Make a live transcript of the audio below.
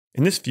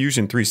In this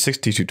Fusion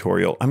 360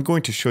 tutorial, I'm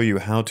going to show you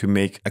how to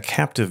make a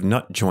captive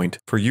nut joint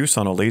for use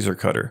on a laser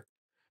cutter.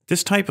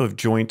 This type of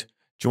joint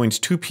joins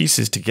two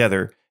pieces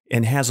together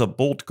and has a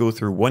bolt go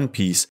through one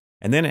piece,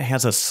 and then it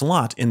has a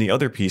slot in the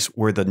other piece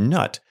where the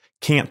nut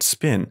can't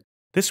spin.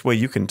 This way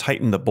you can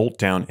tighten the bolt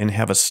down and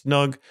have a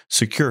snug,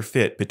 secure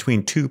fit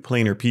between two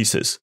planar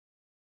pieces.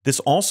 This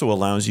also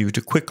allows you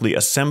to quickly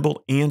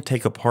assemble and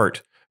take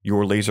apart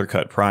your laser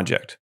cut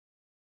project.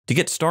 To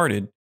get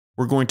started,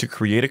 we're going to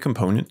create a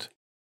component.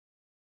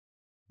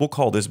 We'll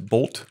call this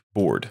bolt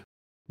board.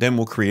 Then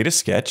we'll create a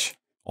sketch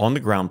on the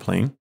ground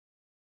plane.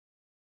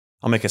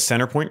 I'll make a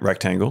center point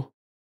rectangle.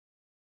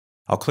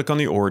 I'll click on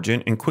the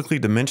origin and quickly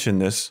dimension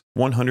this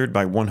 100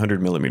 by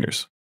 100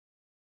 millimeters.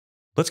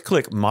 Let's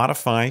click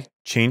Modify,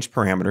 Change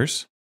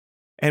Parameters,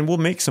 and we'll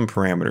make some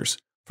parameters.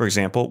 For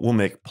example, we'll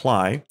make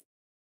ply.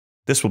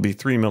 This will be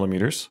 3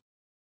 millimeters,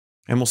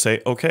 and we'll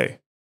say OK.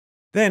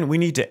 Then we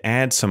need to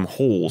add some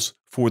holes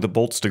for the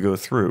bolts to go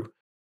through.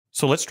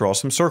 So let's draw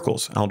some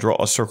circles. I'll draw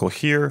a circle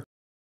here,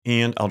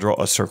 and I'll draw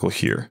a circle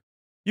here.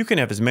 You can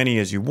have as many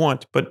as you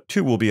want, but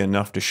 2 will be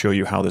enough to show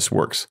you how this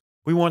works.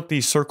 We want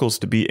these circles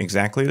to be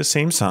exactly the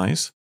same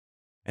size,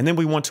 and then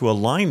we want to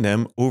align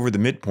them over the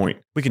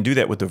midpoint. We can do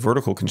that with the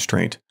vertical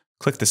constraint.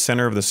 Click the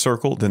center of the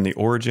circle, then the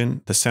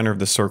origin, the center of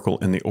the circle,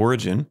 and the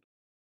origin.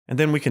 And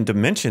then we can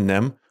dimension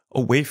them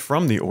away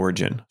from the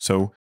origin.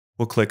 So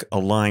we'll click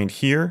Align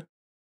here,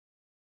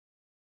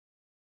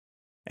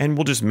 and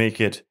we'll just make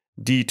it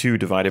D2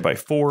 divided by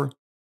 4.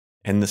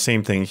 And the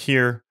same thing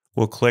here.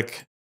 We'll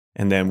click,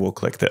 and then we'll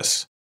click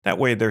this. That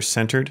way they're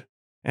centered.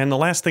 And the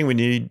last thing we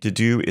need to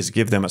do is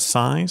give them a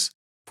size.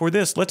 For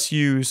this, let's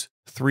use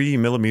 3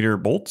 millimeter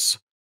bolts,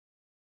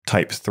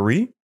 type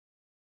 3.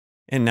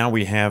 And now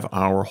we have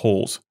our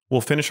holes.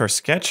 We'll finish our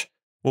sketch.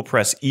 We'll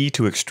press E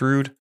to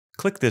extrude,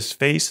 click this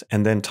face,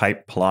 and then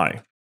type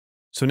ply.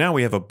 So now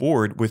we have a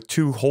board with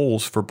 2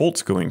 holes for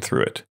bolts going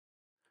through it.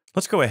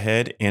 Let's go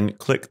ahead and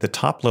click the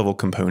top level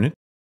component,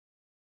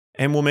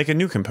 and we'll make a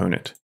new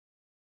component.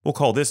 We'll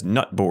call this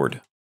nut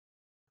board.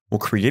 We'll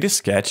create a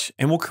sketch,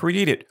 and we'll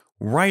create it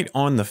right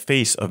on the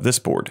face of this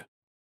board.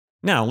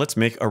 Now let's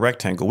make a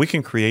rectangle. We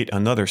can create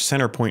another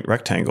center point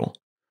rectangle.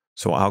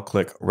 So I'll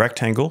click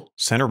Rectangle,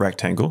 Center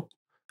Rectangle.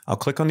 I'll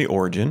click on the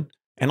origin,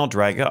 and I'll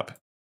drag up.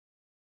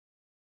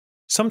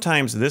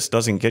 Sometimes this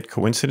doesn't get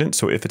coincident,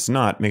 so if it's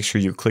not, make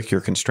sure you click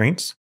your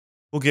constraints.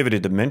 We'll give it a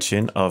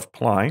dimension of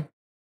ply.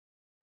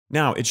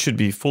 Now it should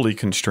be fully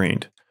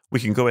constrained. We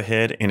can go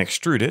ahead and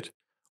extrude it.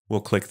 We'll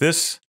click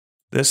this,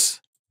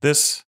 this,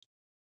 this,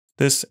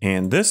 this,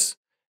 and this,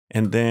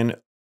 and then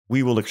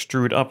we will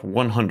extrude up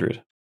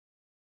 100.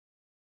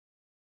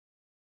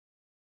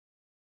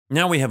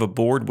 Now we have a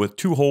board with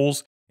 2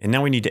 holes, and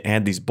now we need to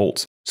add these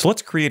bolts. So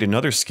let's create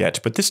another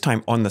sketch, but this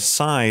time on the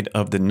side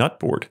of the nut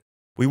board.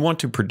 We want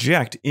to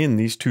project in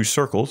these 2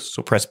 circles,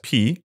 so press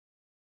P.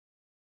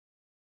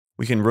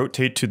 We can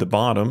rotate to the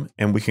bottom,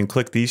 and we can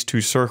click these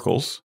 2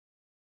 circles.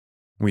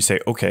 We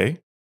say OK.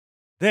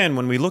 Then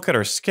when we look at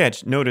our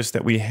sketch, notice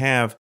that we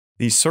have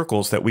these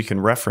circles that we can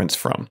reference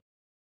from.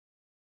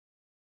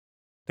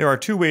 There are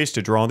 2 ways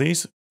to draw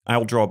these.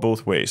 I'll draw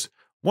both ways.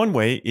 One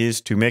way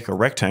is to make a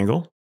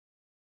rectangle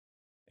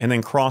and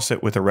then cross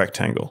it with a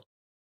rectangle.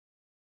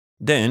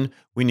 Then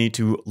we need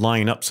to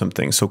line up some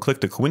things. So click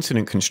the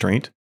coincident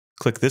constraint,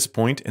 click this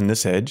point and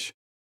this edge,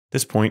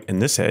 this point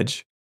and this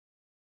edge.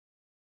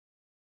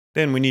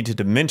 Then we need to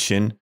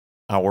dimension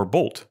our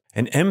bolt.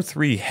 An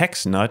M3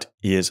 hex nut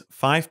is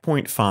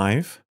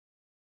 5.5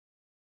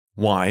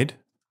 wide,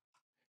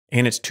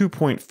 and it's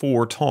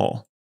 2.4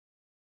 tall.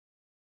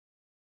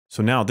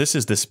 So now this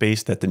is the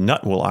space that the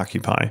nut will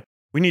occupy.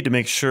 We need to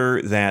make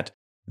sure that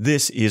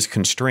this is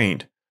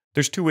constrained.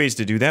 There's 2 ways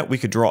to do that. We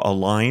could draw a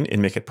line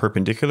and make it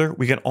perpendicular.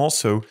 We can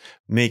also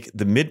make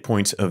the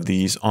midpoints of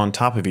these on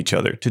top of each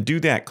other. To do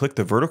that, click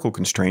the vertical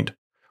constraint,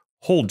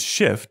 hold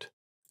Shift,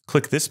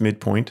 click this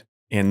midpoint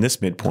and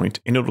this midpoint,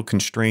 and it'll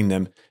constrain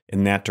them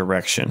in that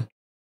direction.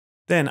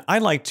 Then I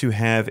like to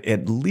have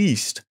at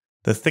least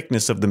the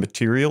thickness of the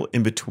material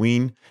in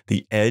between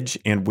the edge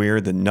and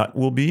where the nut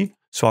will be.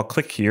 So I'll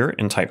click here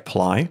and type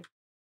ply.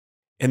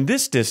 And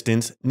this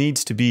distance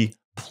needs to be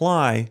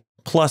ply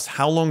plus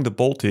how long the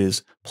bolt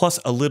is, plus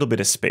a little bit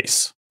of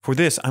space. For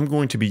this, I'm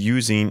going to be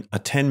using a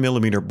 10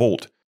 millimeter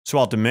bolt. So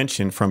I'll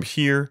dimension from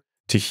here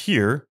to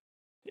here.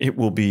 It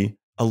will be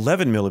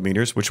 11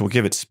 millimeters, which will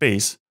give it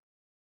space,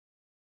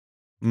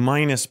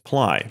 minus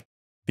ply,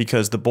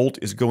 because the bolt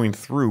is going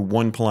through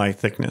 1 ply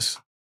thickness.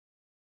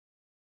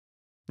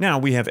 Now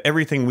we have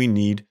everything we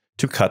need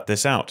to cut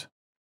this out.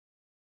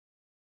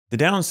 The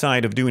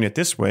downside of doing it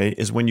this way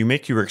is when you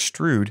make your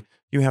extrude,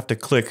 you have to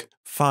click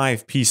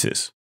 5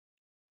 pieces.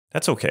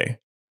 That's okay.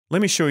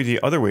 Let me show you the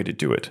other way to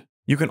do it.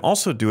 You can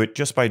also do it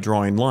just by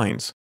drawing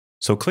lines.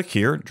 So click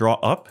here, draw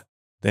up,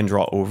 then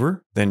draw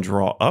over, then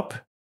draw up,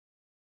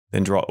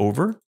 then draw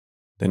over,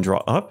 then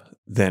draw up,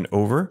 then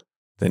over,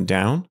 then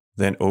down,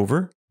 then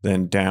over,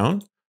 then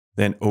down,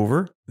 then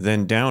over,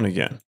 then down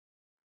again.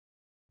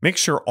 Make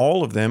sure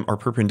all of them are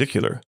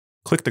perpendicular.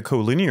 Click the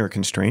collinear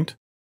constraint,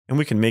 and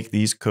we can make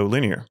these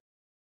collinear.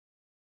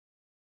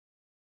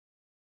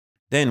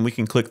 Then we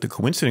can click the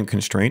coincident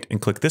constraint and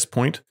click this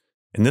point,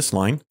 and this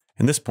line,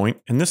 and this point,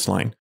 and this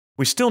line.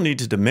 We still need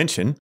to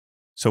dimension,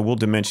 so we'll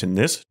dimension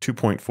this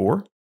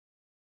 2.4,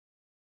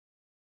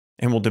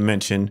 and we'll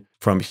dimension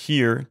from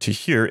here to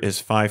here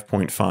is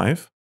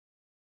 5.5.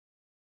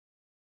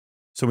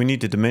 So we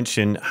need to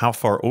dimension how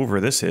far over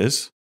this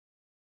is.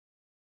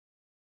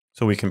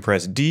 So we can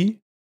press D,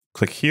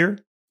 click here,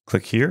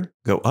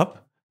 go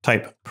up,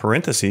 type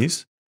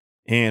parentheses,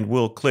 and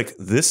we'll click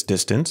this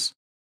distance.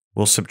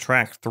 We'll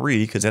subtract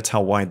 3 because that's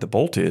how wide the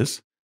bolt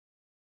is.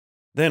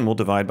 Then we'll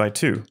divide by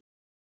 2.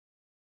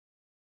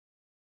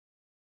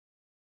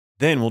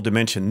 Then we'll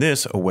dimension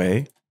this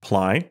away,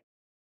 ply.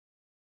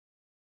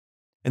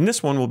 And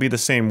this one will be the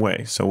same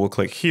way. So we'll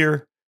click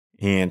here,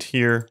 and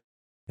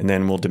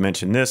then we'll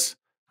dimension this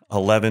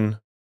 11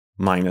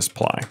 minus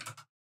ply.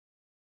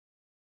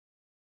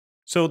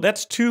 So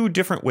that's 2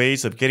 different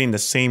ways of getting the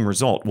same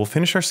result. We'll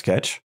finish our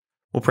sketch.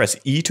 We'll press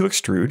E to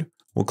extrude.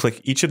 We'll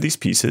click each of these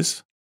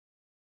pieces.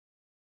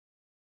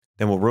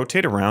 Then we'll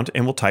rotate around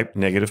and we'll type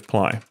negative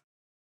ply.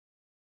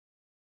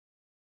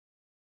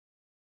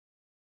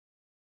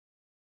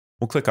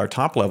 We'll click our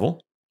top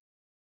level.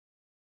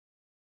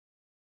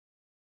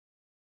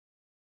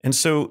 And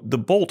so the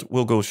bolt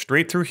will go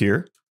straight through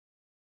here.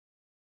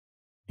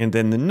 And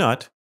then the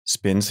nut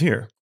spins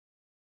here.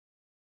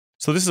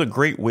 So this is a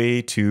great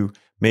way to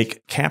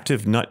make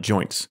captive nut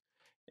joints.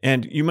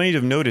 And you might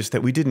have noticed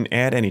that we didn't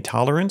add any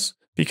tolerance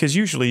because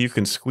usually you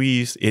can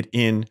squeeze it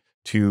in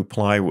to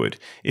plywood.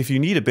 If you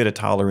need a bit of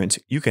tolerance,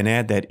 you can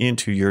add that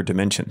into your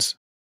dimensions.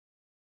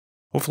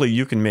 Hopefully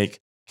you can make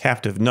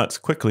captive nuts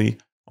quickly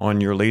on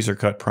your laser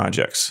cut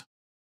projects.